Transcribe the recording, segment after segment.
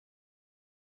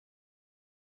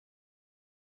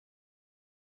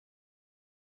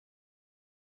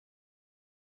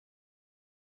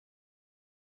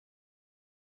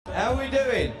How are we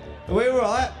doing? Are we all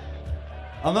right?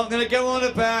 I'm not going to go on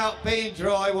about being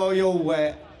dry while you're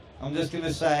wet. I'm just going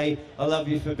to say I love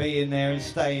you for being there and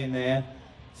staying there.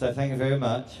 So thank you very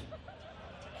much.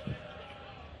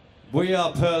 We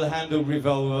are Pearl Handled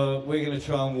Revolver. We're going to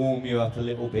try and warm you up a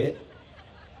little bit.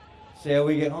 See how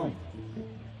we get on.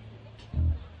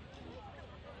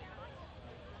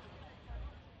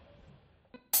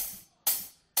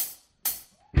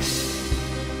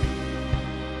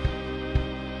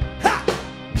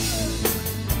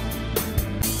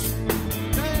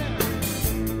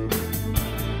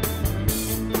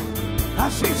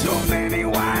 I've seen so many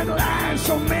white lines,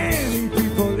 so many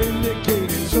people indicating,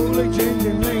 slowly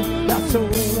changing lanes. That's so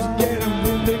getting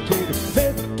vindicated.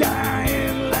 Fifth guy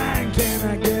in line, can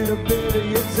I get a bit of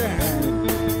your time?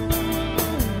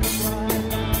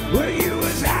 Well, you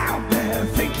was out there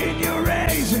thinking you're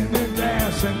raising the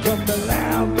glass, and come the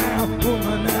loudmouth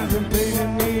womanizing, pain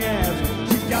in the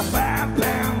ass. She's got £5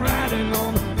 riding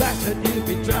on the fact that you'd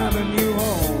be driving you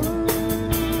home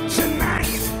tonight.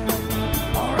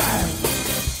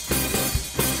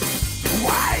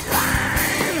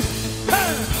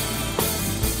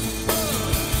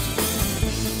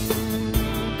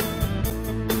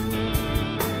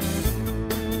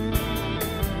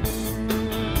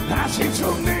 I've seen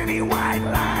so many white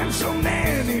lines, so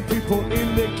many people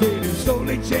indicating,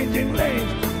 slowly changing lanes.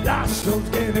 Lost souls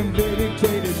getting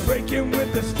vindicated, breaking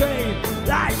with the strain.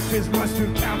 Life is much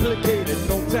too complicated,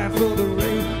 no time for the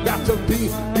rain. Got to be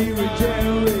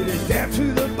regenerated, down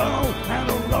to the bone and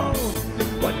alone.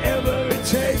 Whatever it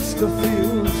takes to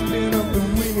feel, spin up the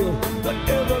wheel.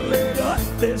 Whatever lit up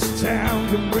this town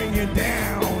can bring you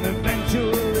down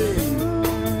eventually.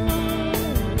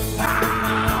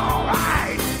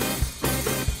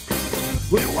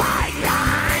 With white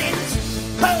lines,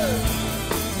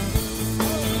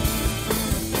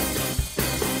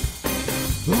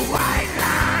 white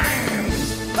lines.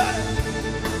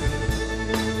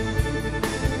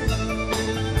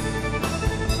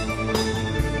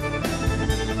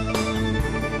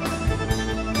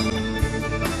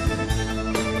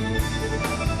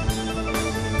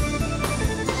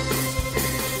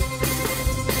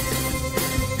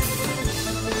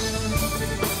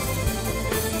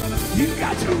 You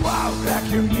got to walk like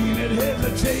you mean it,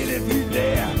 hesitate if you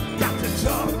dare. Got to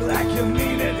talk like you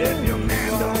mean it if your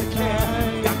man don't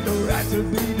care. Got the right to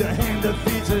be the hand that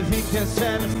feeds so he can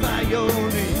satisfy your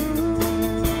needs.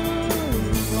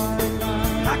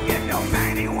 I get no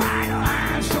many white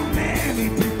lines, so many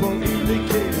people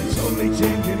indicating, slowly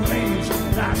changing lanes.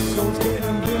 Lost souls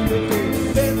getting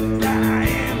vindicated. Fifth guy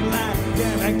in line,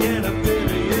 can I get a bit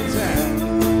of your time?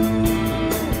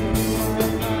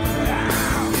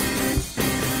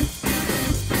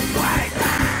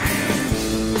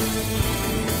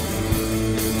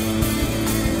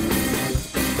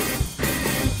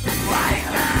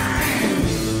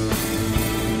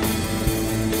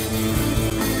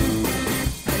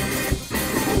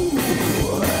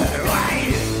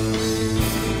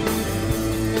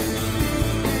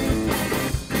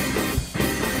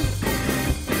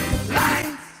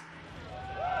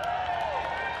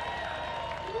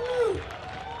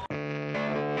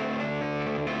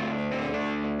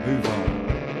 Move on.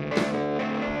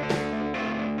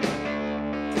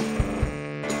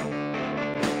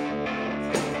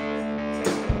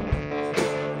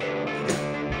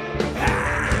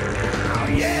 Oh,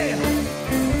 yeah.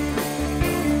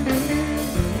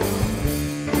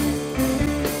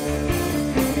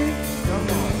 Come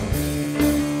on.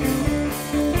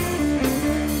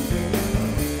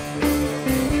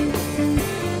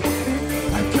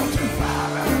 I've come too far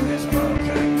on this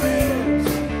broken bridge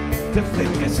to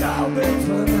think it's all been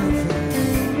for nothing.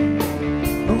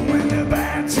 When the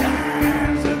bad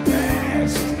times are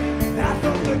past, I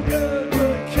thought the good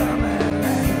would come at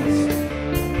last.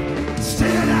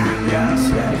 Instead I'm just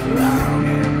left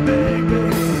longing, baby,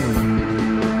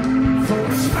 for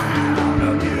a smile on a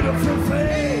beautiful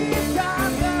face. It's all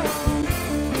gone.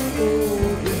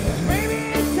 Oh yeah, maybe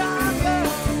it's all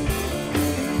gone.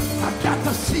 I've got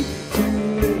to see too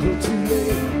little too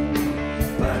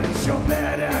late, but it's sure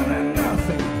better than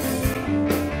nothing.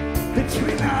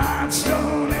 Between the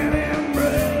heartstone and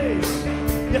embrace,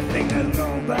 you think there's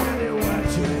nobody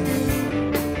watching.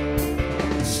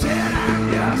 Instead I'm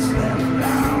just left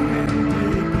longing,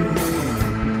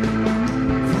 baby,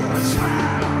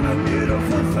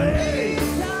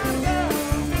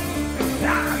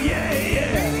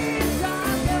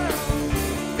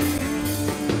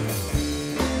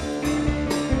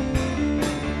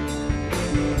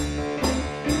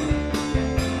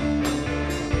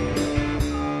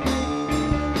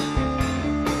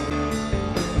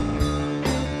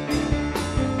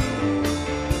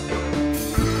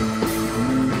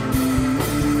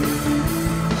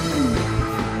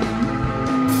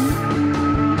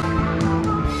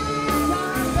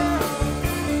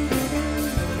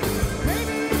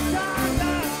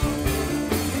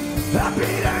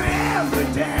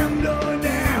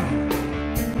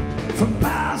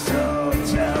 past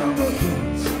hotel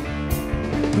bookings.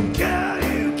 Girl,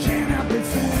 you cannot be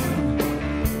found.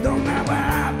 Don't know where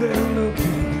I've been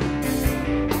looking.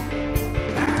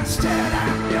 Instead,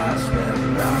 I've just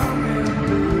been longing,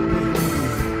 baby,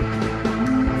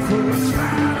 for a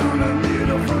smile on a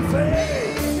beautiful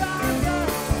face.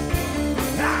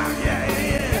 Oh, yeah,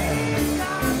 yeah.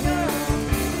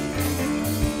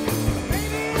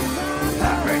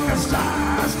 I bring the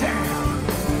stars down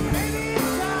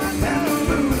and the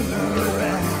moon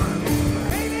around.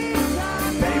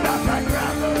 Babe, I thank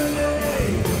God for the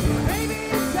day.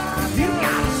 You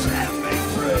gotta set me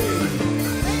free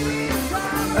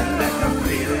and let the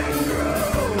feeling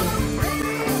grow.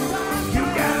 You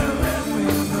gotta let me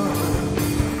know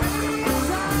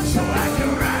so I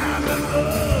can rise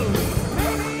above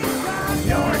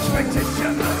your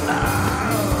expectation of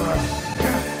love.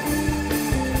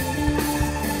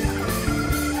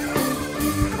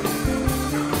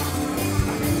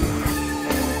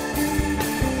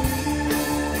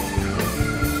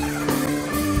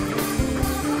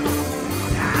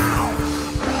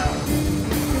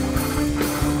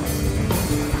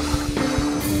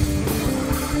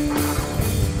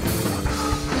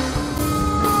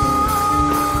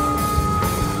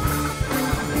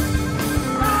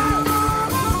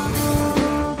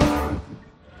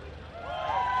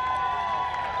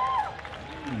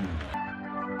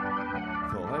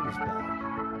 Thought I was bad.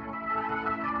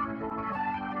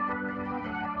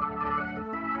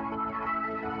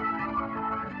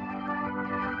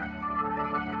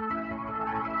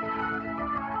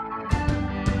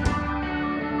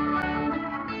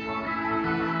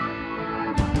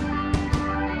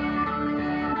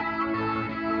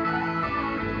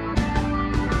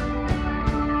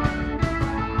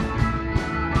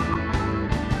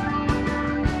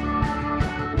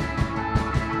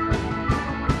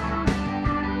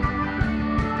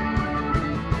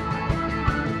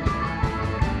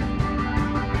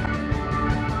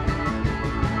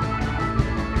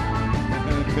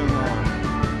 Come on.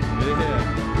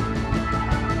 Yeah.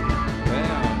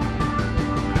 Wow.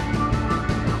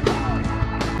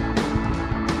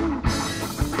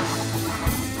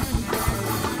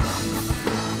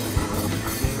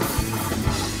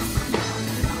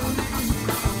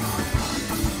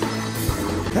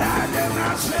 I get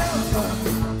myself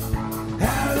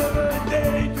out of a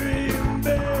daydream,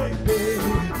 baby,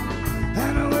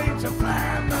 and I wait to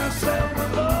find myself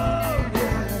alone,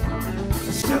 yeah.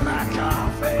 Still my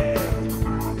coffee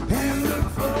and look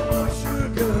for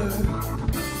sugar,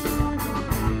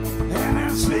 and I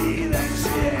see that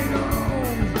she ain't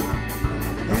home,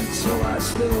 and so I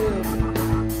slip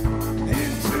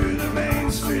into the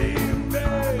mainstream,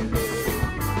 baby,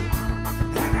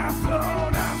 and I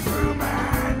flow down through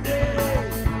my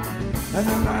day, and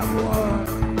then I want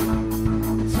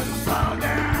to fall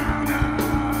down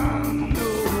on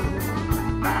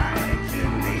my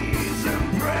aching knees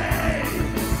and pray.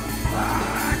 All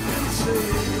I can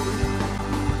say,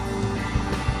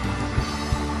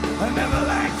 I never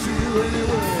liked you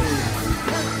anyway.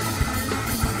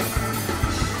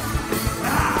 All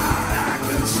I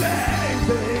can say,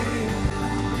 babe,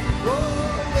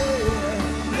 oh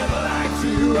yeah, never liked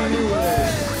you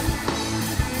anyway.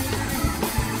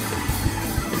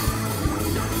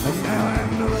 And now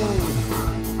I know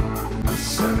the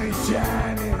sun is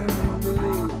shining,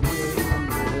 baby,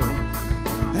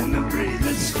 and the breeze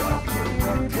is stalking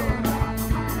the corner,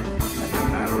 and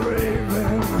I'm not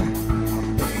raving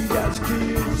in God's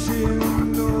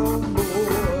kitchen no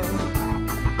more.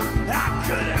 I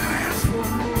couldn't ask for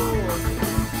more.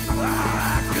 All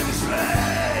I can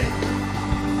say,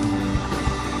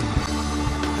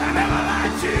 I never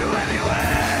liked you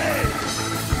anyway.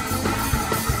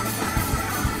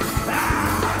 All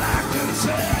I can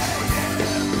say,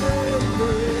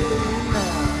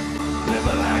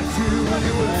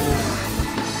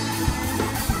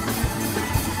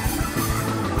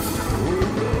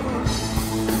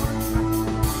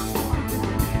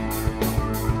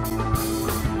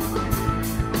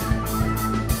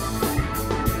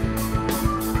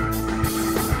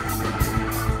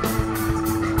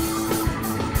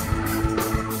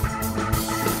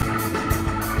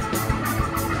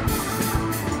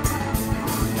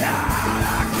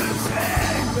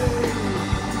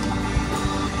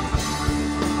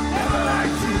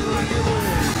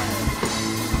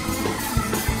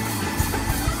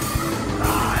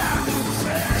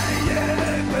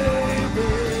 yeah, baby,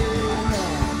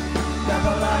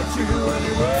 never liked you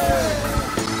anyway.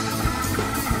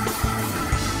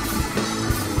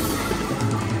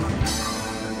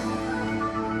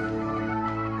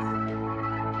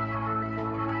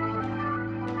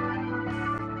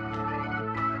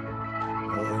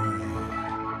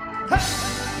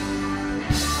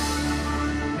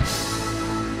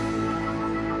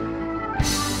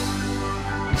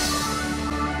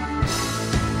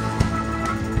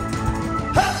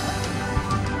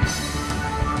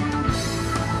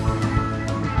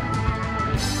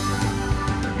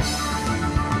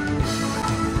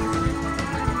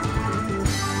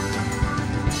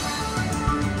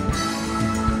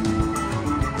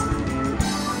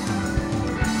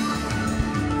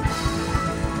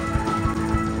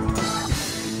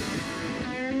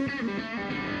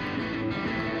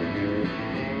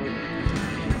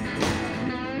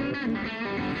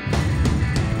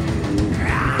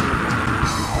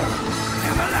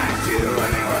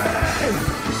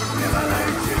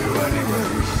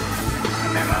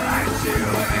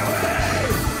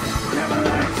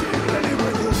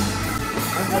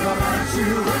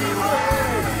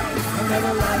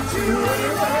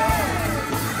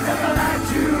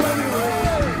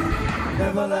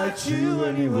 Never liked you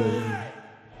anyway.